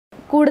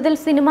കൂടുതൽ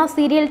cinema,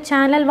 serial,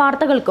 channel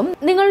വാർത്തകൾക്കും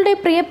നിങ്ങളുടെ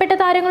പ്രിയപ്പെട്ട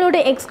താരങ്ങളുടെ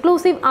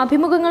എക്സ്ക്ലൂസീവ്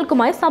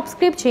അഭിമുഖങ്ങൾക്കുമായി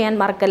സബ്സ്ക്രൈബ് ചെയ്യാൻ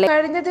മറക്കല്ലേ.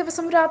 കഴിഞ്ഞ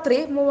ദിവസം രാത്രി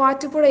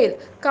മൂവാറ്റുപുഴയിൽ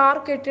കാർ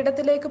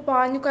കെട്ടിടത്തിലേക്ക്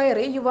പാഞ്ഞു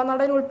കയറി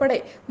യുവനടൻ ഉൾപ്പെടെ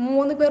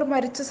 3 പേർ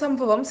മരിച്ച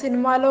സംഭവം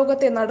സിനിമാ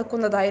ലോകത്തെ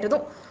നടുക്കുന്നതായിരുന്നു.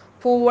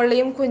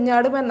 പൂവള്ളിയും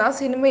കുഞ്ഞാടും എന്ന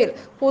സിനിമയിൽ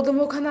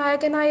പുതുമുഖ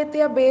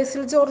നായകനായെത്തിയ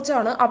ബേസിൽ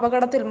ജോർജാണ്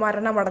അപകടത്തിൽ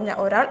മരണമടഞ്ഞ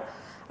ഒരാൾ.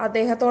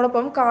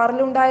 അദ്ദേഹത്തോടൊപ്പം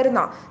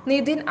കാറിലുണ്ടായിരുന്ന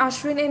നിതിൻ,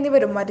 അശ്വിൻ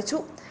എന്നിവരും മരിച്ചു.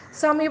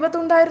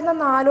 സമീപത്തുണ്ടായിരുന്ന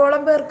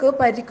 4ഓളം പേർക്ക്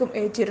പരിക്കും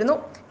ഏറ്റിരുന്നു.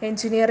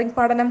 എഞ്ചിനീയറിംഗ്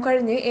പഠനം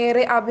കഴിഞ്ഞ്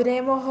ഏറെ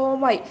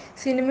അഭിനയമോഹവുമായി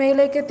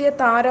സിനിമയിലേക്കെത്തിയ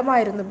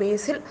താരമായിരുന്നു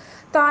ബേസിൽ.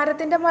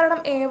 താരത്തിന്റെ മരണം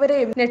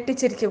ഏവരെയും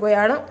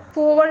ഞെട്ടിച്ചിരിക്കുകയാണ്.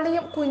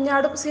 പൂവള്ളിയും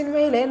കുഞ്ഞാടും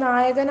സിനിമയിലെ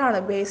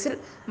നായകനാണ് ബേസിൽ.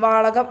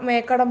 വാളകം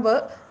മേക്കടമ്പ്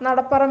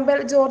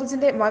നടപ്പറമ്പൽ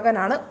ജോർജിന്റെ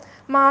മകനാണ്.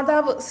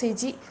 മാതാവ്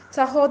സിജി,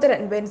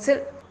 സഹോദരൻ ബെൻസിൽ.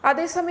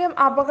 അതേസമയം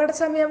അപകട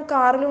സമയം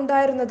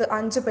കാറിലുണ്ടായിരുന്നത്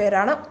 5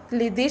 പേരാണ്.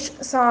 ലിതീഷ്,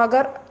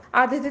 സാഗർ,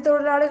 അതിഥി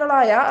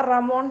തൊഴിലാളികളായ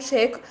റമോൺ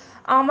ഷേഖ്,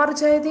 അമർ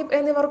ജയദീപ്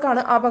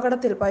എന്നിവർക്കാണ്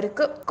അപകടത്തിൽ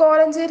പരിക്ക്.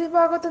 കോലഞ്ചേരി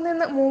ഭാഗത്തു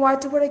നിന്ന്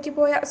മൂവാറ്റുപുഴയ്ക്ക്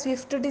പോയ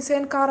സ്വിഫ്റ്റ്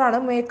ഡിസൈൻ കാറാണ്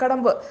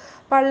മേക്കടമ്പ്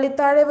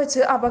പള്ളിത്താഴെ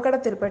വെച്ച്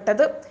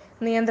അപകടത്തിൽപ്പെട്ടത്.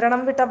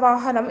 നിയന്ത്രണം വിട്ട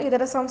വാഹനം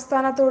ഇതര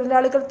സംസ്ഥാന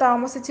തൊഴിലാളികൾ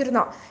താമസിച്ചിരുന്ന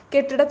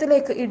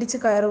കെട്ടിടത്തിലേക്ക് ഇടിച്ചു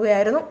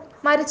കയറുകയായിരുന്നു.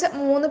 മരിച്ച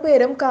 3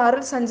 പേരും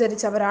കാറിൽ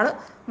സഞ്ചരിച്ചവരാണ്.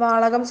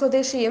 വാളകം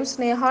സ്വദേശിയും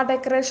സ്നേഹ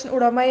ഡെക്കറേഷൻ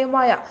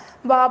ഉടമയുമായ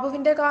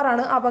ബാബുവിന്റെ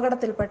കാറാണ്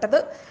അപകടത്തിൽപ്പെട്ടത്.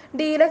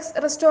 ഡീലക്സ്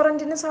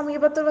റെസ്റ്റോറന്റിന്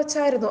സമീപത്ത്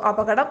വെച്ചായിരുന്നു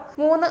അപകടം.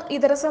 3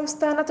 ഇതര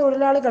സംസ്ഥാന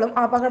തൊഴിലാളികളും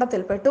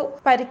അപകടത്തിൽപ്പെട്ടു.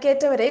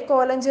 പരിക്കേറ്റവരെ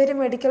കോലഞ്ചേരി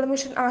മെഡിക്കൽ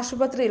മിഷൻ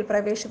ആശുപത്രിയിൽ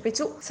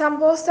പ്രവേശിപ്പിച്ചു.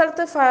 സംഭവ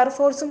സ്ഥലത്ത്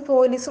ഫയർഫോഴ്സും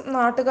പോലീസും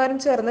നാട്ടുകാരും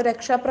ചേർന്ന്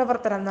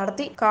രക്ഷാപ്രവർത്തനം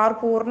നടത്തി. കാർ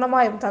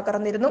പൂർണ്ണമായും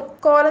തകർന്നിരുന്നു.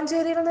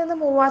 കോലഞ്ചേരിയിൽ നിന്ന്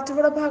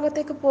മൂവാറ്റുപുഴ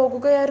ഭാഗത്തേക്ക്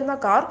പോകുകയായിരുന്ന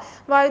കാർ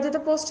വൈദ്യുത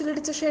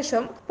പോസ്റ്റിലിടിച്ച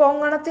ശേഷം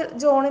പൊങ്ങണത്തിൽ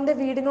ജോണിന്റെ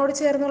വീടിനോട്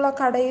ചേർന്നുള്ള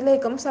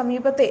കടയിലേക്കും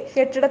സമീപത്തെ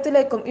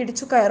കെട്ടിടത്തിലേക്കും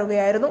ഇടിച്ചു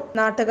കയറുകയായിരുന്നു.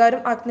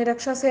 നാട്ടുകാരും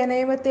അഗ്നിരക്ഷാ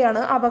സേനയും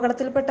എത്തിയാണ്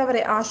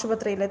അപകടത്തിൽപ്പെട്ടവരെ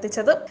ആശുപത്രിയിൽ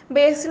എത്തിച്ചത്.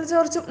 ബേസിൽ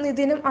ജോർജും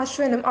നിതിനും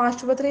അശ്വനും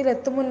ആശുപത്രിയിൽ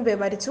എത്തും മുൻപേ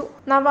മരിച്ചു.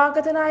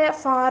 നവാഗതനായ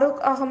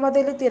ഫാറൂഖ്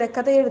അഹമ്മദ് അലി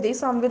തിരക്കഥ എഴുതി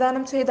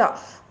സംവിധാനം ചെയ്ത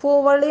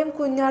പൂവള്ളിയും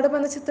കുഞ്ഞാടും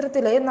എന്ന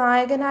ചിത്രത്തിലെ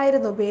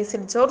നായകനായിരുന്നു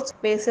ബേസിൽ ജോർജ്.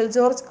 ബേസിൽ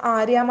ജോർജ്,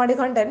 ആര്യ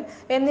മണികണ്ഠൻ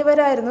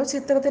എന്നിവരായിരുന്നു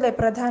ചിത്രത്തിലെ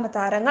പ്രധാന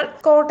താരങ്ങൾ.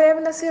 കോട്ടയം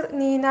നസീർ,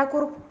 നീന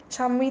കുറുപ്പ്,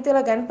 ഷമ്മി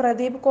തിലകൻ,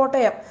 പ്രദീപ്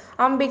കോട്ടയം,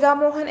 അംബിക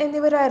മോഹൻ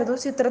എന്നിവരായിരുന്നു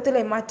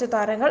ചിത്രത്തിലെ മറ്റു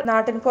താരങ്ങൾ.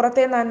 നാട്ടിൻ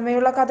പുറത്തെ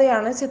നന്മയുള്ള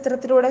കഥയാണ്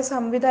ചിത്രത്തിലൂടെ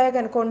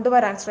സംവിധായകൻ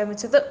കൊണ്ടുവരാൻ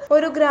ശ്രമിച്ചത്.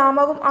 ഒരു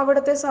ഗ്രാമവും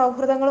അവിടുത്തെ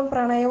സൗഹൃദങ്ങളും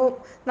പ്രണയവും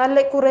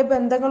നല്ല കുറെ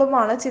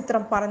ബന്ധങ്ങളുമാണ്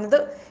ചിത്രം പറഞ്ഞത്.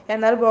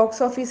 എന്നാൽ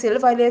ബോക്സ് ഓഫീസിൽ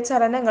വലിയ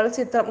ചലനങ്ങൾ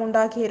ചിത്രം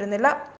ഉണ്ടാക്കിയിരുന്നില്ല.